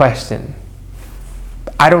have a question.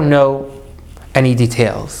 I don't know any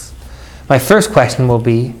details. My first question will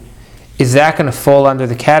be, is that going to fall under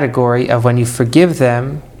the category of when you forgive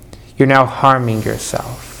them, you're now harming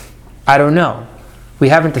yourself? I don't know. We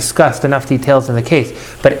haven't discussed enough details in the case.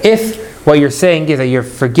 But if what you're saying is that you're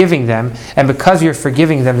forgiving them, and because you're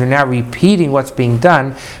forgiving them, they're now repeating what's being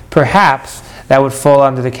done, perhaps that would fall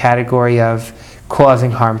under the category of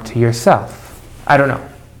causing harm to yourself. I don't know.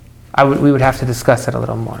 We would have to discuss it a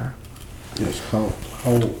little more. Yes, how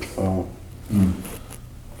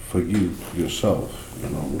forgive yourself,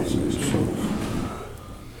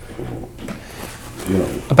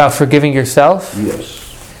 About forgiving yourself? yes.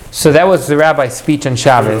 So that was the rabbi's speech on That was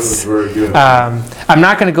Shabbos. very good. I'm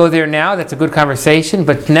not going to go there now. That's a good conversation.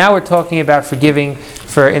 But now we're talking about forgiving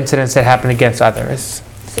for incidents that happen against others.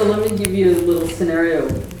 So let me give you a little scenario.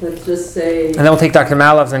 Let's just say And then we'll take Dr.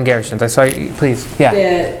 Malov's and Gershon's. I saw you, please. Yeah.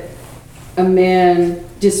 that a man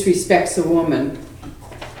disrespects a woman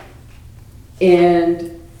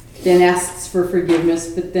and then asks for forgiveness,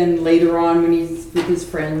 but then later on when he's with his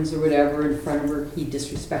friends or whatever in front of her, he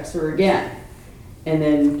disrespects her again. And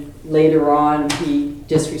then later on he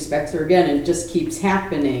disrespects her again. It just keeps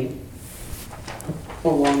happening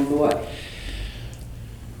along the way.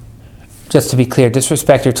 Just to be clear,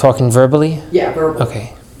 disrespect, you're talking verbally? Yeah, verbal.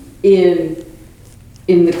 Okay.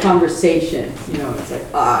 In the conversation, it's like,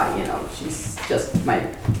 she's just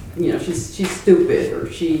she's stupid, or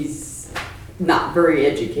she's not very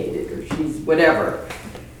educated, or she's whatever.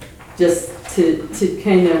 Just to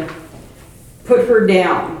kind of put her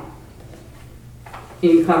down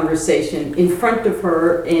in conversation in front of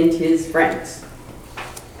her and his friends.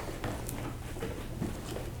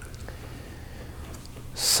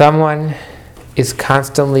 Someone is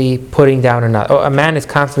constantly putting down a man is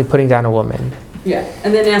constantly putting down a woman. Yeah,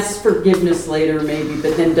 and then asks forgiveness later maybe,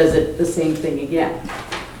 but then does it the same thing again.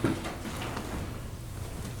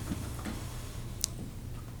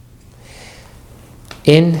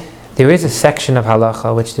 There is a section of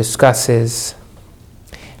halacha which discusses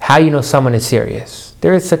how you know someone is serious.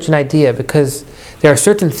 There is such an idea because there are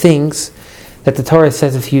certain things that the Torah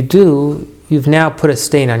says if you do, you've now put a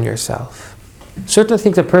stain on yourself. Certain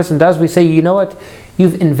things a person does, we say, you know what,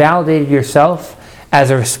 you've invalidated yourself as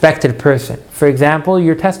a respected person. For example,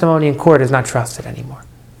 your testimony in court is not trusted anymore.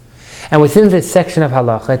 And within this section of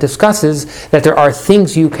halacha, it discusses that there are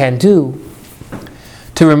things you can do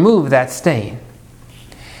to remove that stain.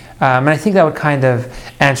 And I think that would kind of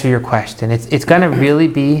answer your question. It's going to really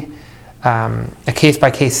be a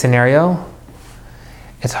case-by-case scenario.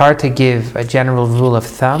 It's hard to give a general rule of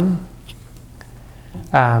thumb.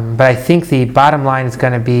 But I think the bottom line is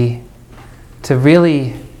going to be to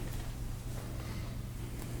really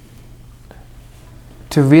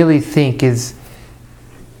think, is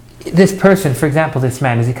this person, for example, this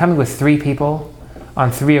man, is he coming with 3 people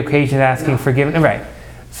on 3 occasions asking forgiveness? Right.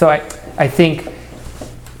 So I think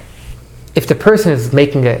if the person is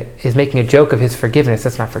making a joke of his forgiveness,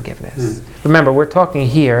 that's not forgiveness. Remember, we're talking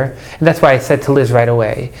here, and that's why I said to Liz right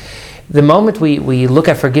away, the moment we look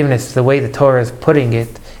at forgiveness the way the Torah is putting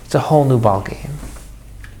it, it's a whole new ballgame.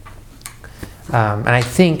 And I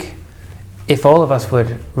think if all of us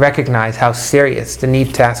would recognize how serious the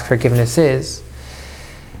need to ask forgiveness is,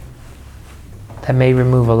 that may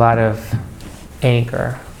remove a lot of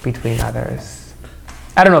anger between others.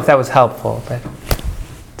 I don't know if that was helpful, but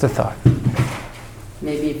it's a thought.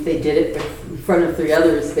 Maybe if they did it in front of the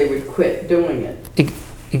others, they would quit doing it.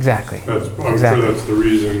 Exactly. I'm Exactly. sure that's the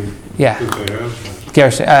reason Yeah. that they have that.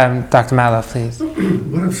 Gersh, Dr. Malov, please.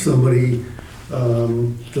 What if somebody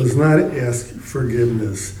does not ask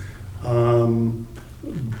forgiveness? Somebody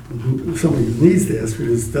who needs to ask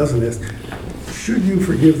forgiveness doesn't ask. Should you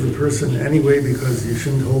forgive the person anyway because you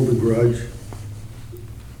shouldn't hold a grudge?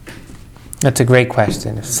 That's a great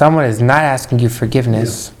question. If someone is not asking you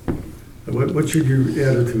forgiveness, What should your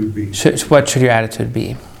attitude be? what should your attitude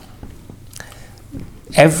be?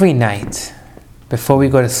 Every night, before we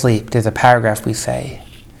go to sleep, there's a paragraph we say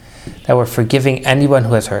that we're forgiving anyone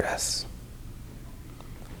who has hurt us.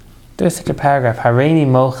 There's such a paragraph. Hareini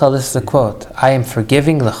mochel, this is a quote. I am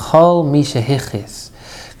forgiving l'chol mi shehichis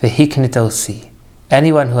v'hiknit osi.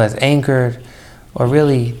 Anyone who has angered or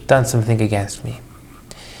really done something against me.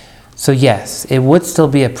 So yes, it would still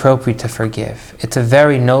be appropriate to forgive. It's a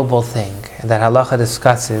very noble thing that halacha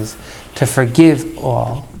discusses, to forgive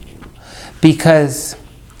all. Because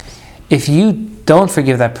if you don't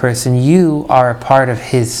forgive that person, you are a part of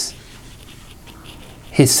his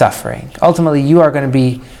suffering. Ultimately, you are going to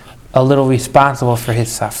be a little responsible for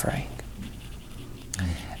his suffering.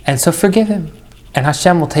 And so forgive him. And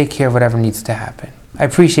Hashem will take care of whatever needs to happen. I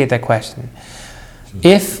appreciate that question.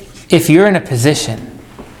 If you're in a position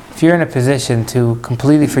to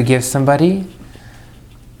completely forgive somebody,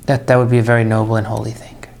 that would be a very noble and holy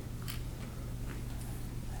thing.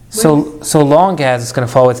 So long as it's going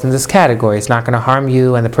to fall within this category, it's not going to harm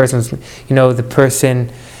you, and the person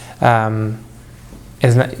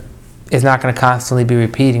is not going to constantly be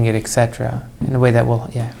repeating it, etc. In a way that will,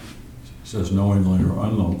 yeah. It says knowingly or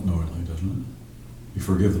unknowingly, doesn't it? You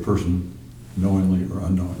forgive the person knowingly or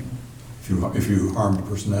unknowingly. If you harmed a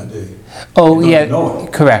person that day. Oh, you yeah. know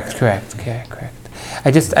it. Correct. I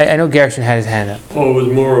know Gershon had his hand up. Well, it was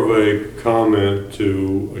more of a comment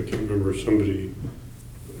to, I can't remember, somebody,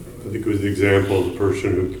 I think it was the example of the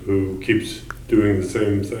person who keeps doing the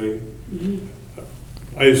same thing.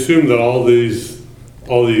 I assume that all these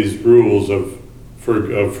rules of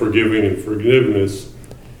forgiving and forgiveness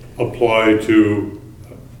apply to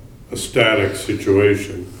a static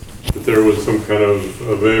situation. That there was some kind of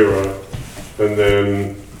avera, and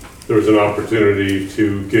then there was an opportunity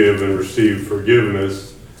to give and receive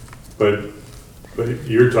forgiveness, but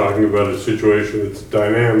you're talking about a situation that's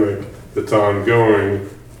dynamic, that's ongoing.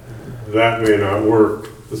 That may not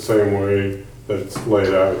work the same way that it's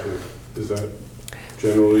laid out here. Is that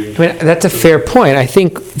generally? I mean, that's a fair point. I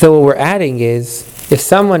think, though, what we're adding is, if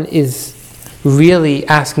someone is really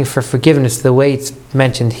asking for forgiveness the way it's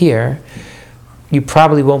mentioned here, you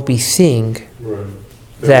probably won't be seeing Right.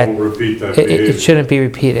 They that won't repeat that it behavior. shouldn't be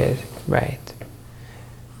repeated, right?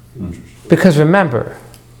 Because remember,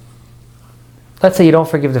 let's say you don't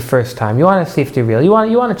forgive the first time. You want to see if they're real. You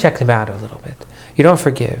want to check them out a little bit. You don't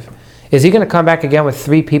forgive. Is he going to come back again with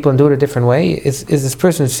 3 people and do it a different way? Is this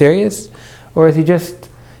person serious? Or is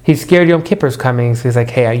he's scared Yom Kippur's coming, so he's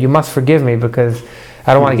like, hey, you must forgive me because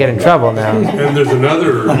I don't want to get in trouble now. And there's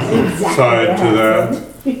another side to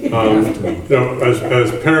that.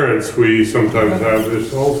 As parents, we sometimes have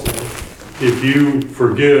this also. If you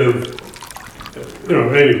forgive,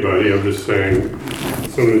 anybody, I'm just saying,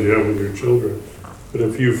 sometimes you have with your children, but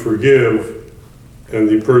if you forgive and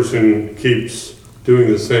the person keeps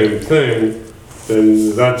doing the same thing,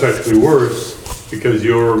 then that's actually worse because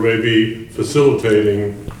you're maybe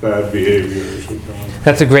facilitating bad behavior or something.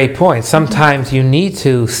 That's a great point. Sometimes you need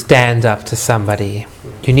to stand up to somebody.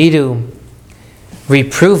 You need to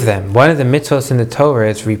reprove them. One of the mitzvos in the Torah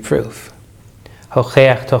is reproof.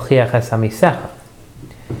 Hocheach tochiach es hamisecha.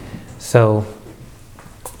 So,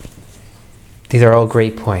 these are all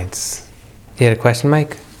great points. You had a question,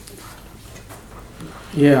 Mike?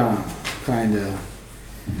 Yeah, kind of.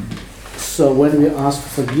 So when we ask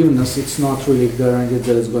for forgiveness, it's not really guaranteed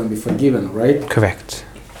that it's going to be forgiven, right? Correct.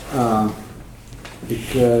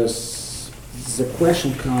 Because the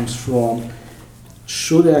question comes from,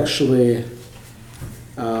 should actually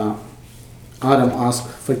Adam ask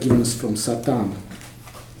forgiveness from Satan?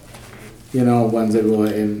 When they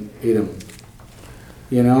were in Eden.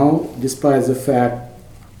 Despite the fact.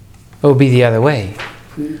 It would be the other way.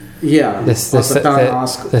 Yeah, The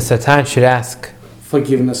Satan should ask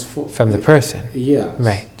forgiveness from the person. Yeah.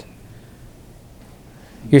 Right.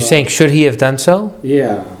 You're saying, should he have done so?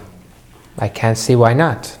 Yeah. I can't see why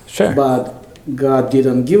not. Sure. But God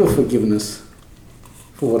didn't give a forgiveness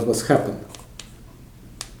for what was happened.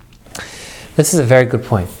 This is a very good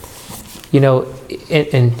point. You know,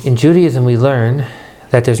 in Judaism we learn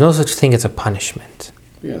that there's no such thing as a punishment.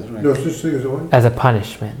 Yeah, that's right. No such thing as a what? As a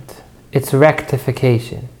punishment. It's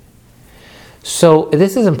rectification. So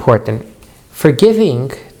this is important.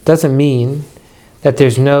 Forgiving doesn't mean that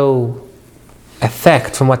there's no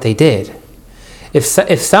effect from what they did. If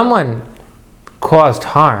someone caused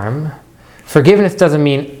harm, forgiveness doesn't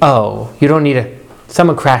mean, oh, you don't need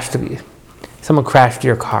someone crashed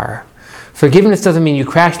your car. Forgiveness doesn't mean you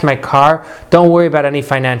crashed my car, don't worry about any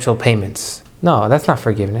financial payments. No, that's not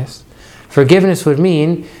forgiveness. Forgiveness would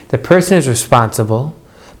mean the person is responsible,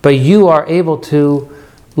 but you are able to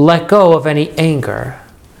let go of any anger.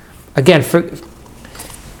 Again,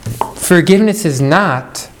 forgiveness is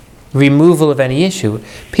not removal of any issue.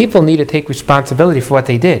 People need to take responsibility for what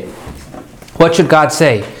they did. What should God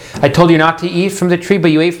say? I told you not to eat from the tree, but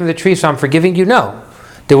you ate from the tree, so I'm forgiving you? No.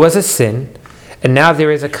 There was a sin, and now there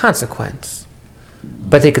is a consequence.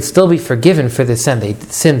 But they could still be forgiven for the sin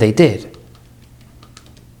they did.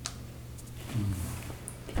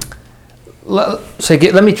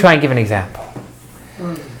 Let me try and give an example.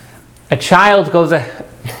 A child goes...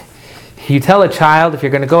 You tell a child, if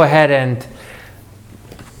you're going to go ahead and,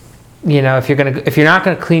 if you're not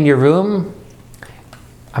going to clean your room,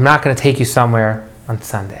 I'm not going to take you somewhere on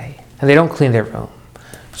Sunday. And they don't clean their room.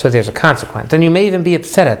 So there's a consequence. And you may even be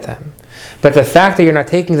upset at them. But the fact that you're not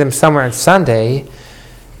taking them somewhere on Sunday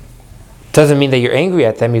doesn't mean that you're angry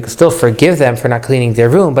at them. You can still forgive them for not cleaning their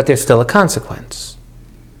room, but there's still a consequence.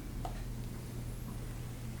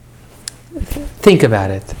 Think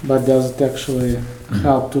about it. But does it actually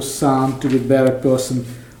help to son to be a better person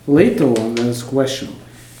later on? That's a question.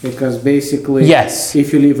 Because basically, yes,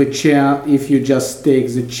 if you leave a chance, if you just take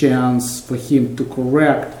the chance for him to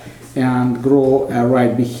correct and grow a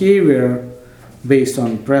right behavior based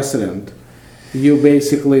on precedent, you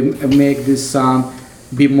basically make this son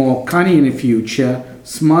be more cunning in the future,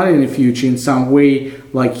 smart in the future in some way,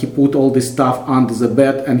 like he put all this stuff under the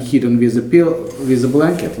bed and hidden with a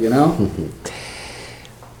blanket,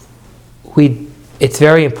 It's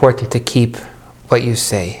very important to keep what you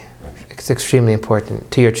say. It's extremely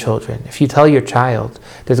important to your children. If you tell your child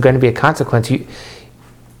there's going to be a consequence,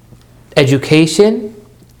 education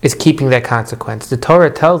is keeping that consequence. The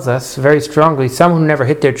Torah tells us very strongly, someone who never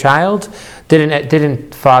hit their child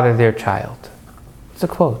didn't father their child. It's a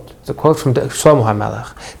quote. It's a quote from Shlomo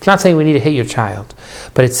HaMelech. It's not saying we need to hit your child,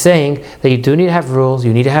 but it's saying that you do need to have rules,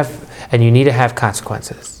 you need to have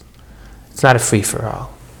consequences. It's not a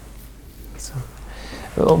free-for-all. So,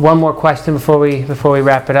 one more question before we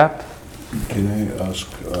wrap it up. Can I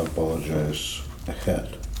apologize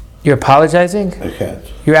ahead? You're apologizing? Ahead.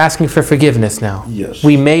 You're asking for forgiveness now. Yes.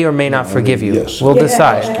 We may or may not forgive you. Yes. We'll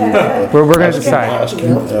decide. We're going to decide.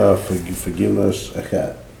 Asking forgiveness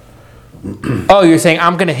ahead. Oh, you're saying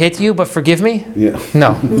I'm going to hit you, but forgive me? Yeah.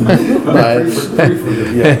 No.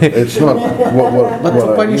 It's not what But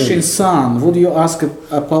for punishing son, would you ask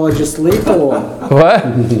apologies later on? What?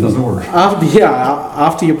 It doesn't work.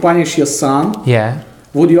 After you punish your son, Yeah.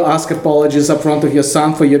 would you ask apologies up front of your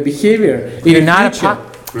son for your behavior? You're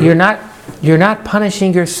not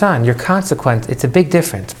punishing your son. Your consequence. It's a big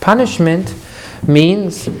difference. Punishment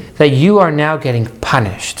means that you are now getting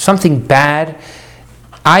punished. Something bad.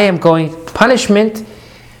 Punishment,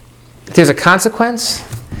 there's a consequence,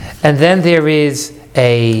 and then there is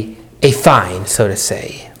a fine, so to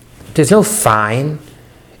say. There's no fine.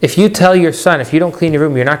 If you tell your son, if you don't clean your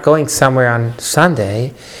room, you're not going somewhere on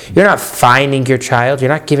Sunday, you're not fining your child,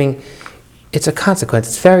 it's a consequence.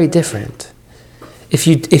 It's very different. If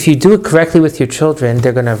you do it correctly with your children,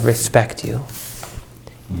 they're going to respect you.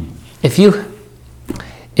 Let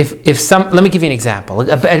me give you an example,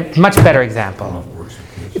 a much better example.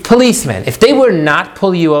 Policemen, if they were not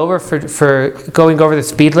pull you over for going over the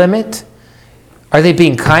speed limit, are they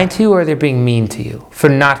being kind to you or are they being mean to you for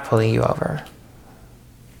not pulling you over?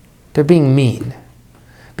 They're being mean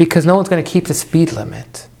because no one's going to keep the speed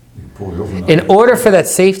limit. In order for that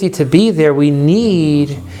safety to be there, we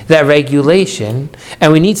need that regulation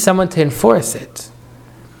and we need someone to enforce it.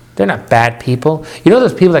 They're not bad people. You know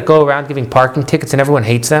those people that go around giving parking tickets and everyone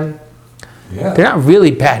hates them? Yeah. They're not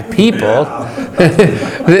really bad people.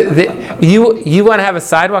 You want to have a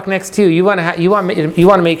sidewalk next to you. You want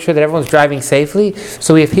to make sure that everyone's driving safely.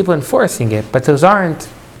 So we have people enforcing it, but those aren't.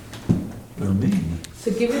 They're mean. So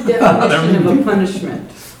give a definition of a punishment.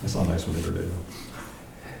 That's not nice when they do.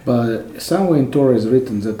 But somewhere in Torah is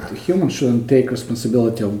written that humans shouldn't take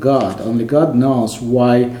responsibility of God. Only God knows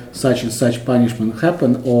why such and such punishment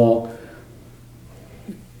happen or,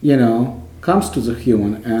 comes to the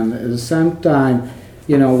human. And at the same time,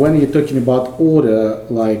 when you're talking about order,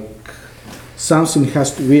 like something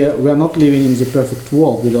has to, we are not living in the perfect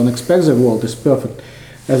world. We don't expect the world is perfect.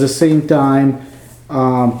 At the same time,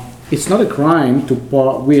 it's not a crime to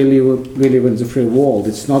park. We live in the free world.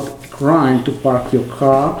 It's not a crime to park your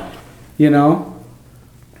car,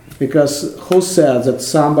 because who said that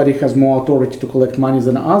somebody has more authority to collect money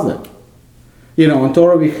than other? In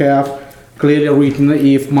Torah we have clearly written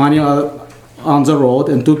if money are on the road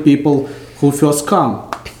and two people who first come,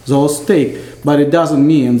 those take. But it doesn't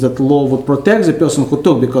mean that law would protect the person who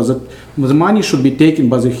took, because the money should be taken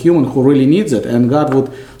by the human who really needs it, and God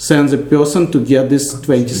would send the person to get this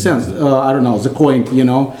 20 cents, the coin,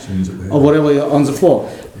 or whatever on the floor.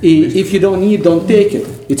 If you don't need, don't take it.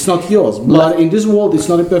 It's not yours. But in this world, it's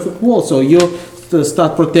not a perfect world, so you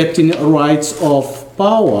start protecting rights of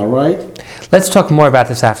power, right? Let's talk more about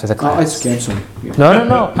this after the class.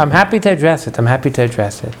 No. I'm happy to address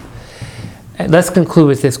it. Let's conclude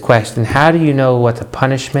with this question. How do you know what's a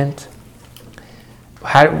punishment?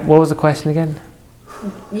 What was the question again?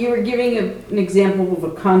 You were giving an example of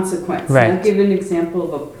a consequence. Right. Now give an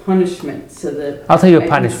example of a punishment so that I'll tell you I a can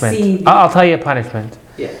punishment. see I'll tell you a punishment.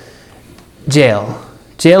 Yeah. Jail.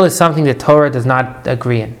 Jail is something the Torah does not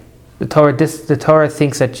agree in. The Torah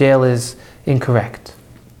thinks that jail is incorrect.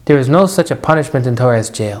 There is no such a punishment in Torah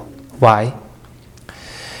as jail. Why?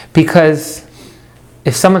 Because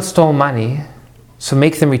if someone stole money, so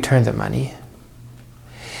make them return the money.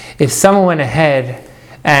 If someone went ahead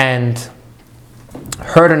and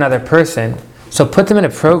hurt another person, so put them in a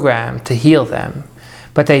program to heal them.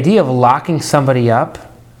 But the idea of locking somebody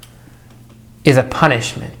up is a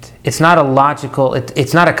punishment. It's not a logical,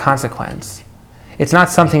 it's not a consequence. It's not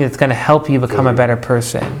something that's going to help you become a better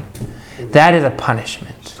person. That is a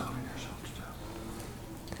punishment.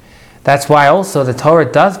 That's why also the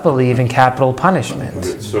Torah does believe in capital punishment.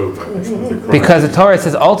 Because the Torah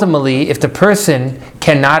says ultimately if the person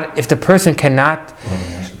cannot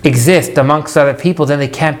exist amongst other people, then they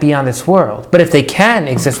can't be on this world. But if they can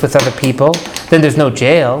exist with other people, then there's no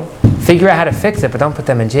jail. Figure out how to fix it, but don't put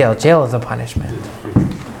them in jail. Jail is a punishment.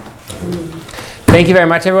 Thank you very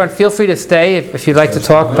much, everyone. Feel free to stay if you'd like to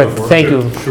talk, but thank you.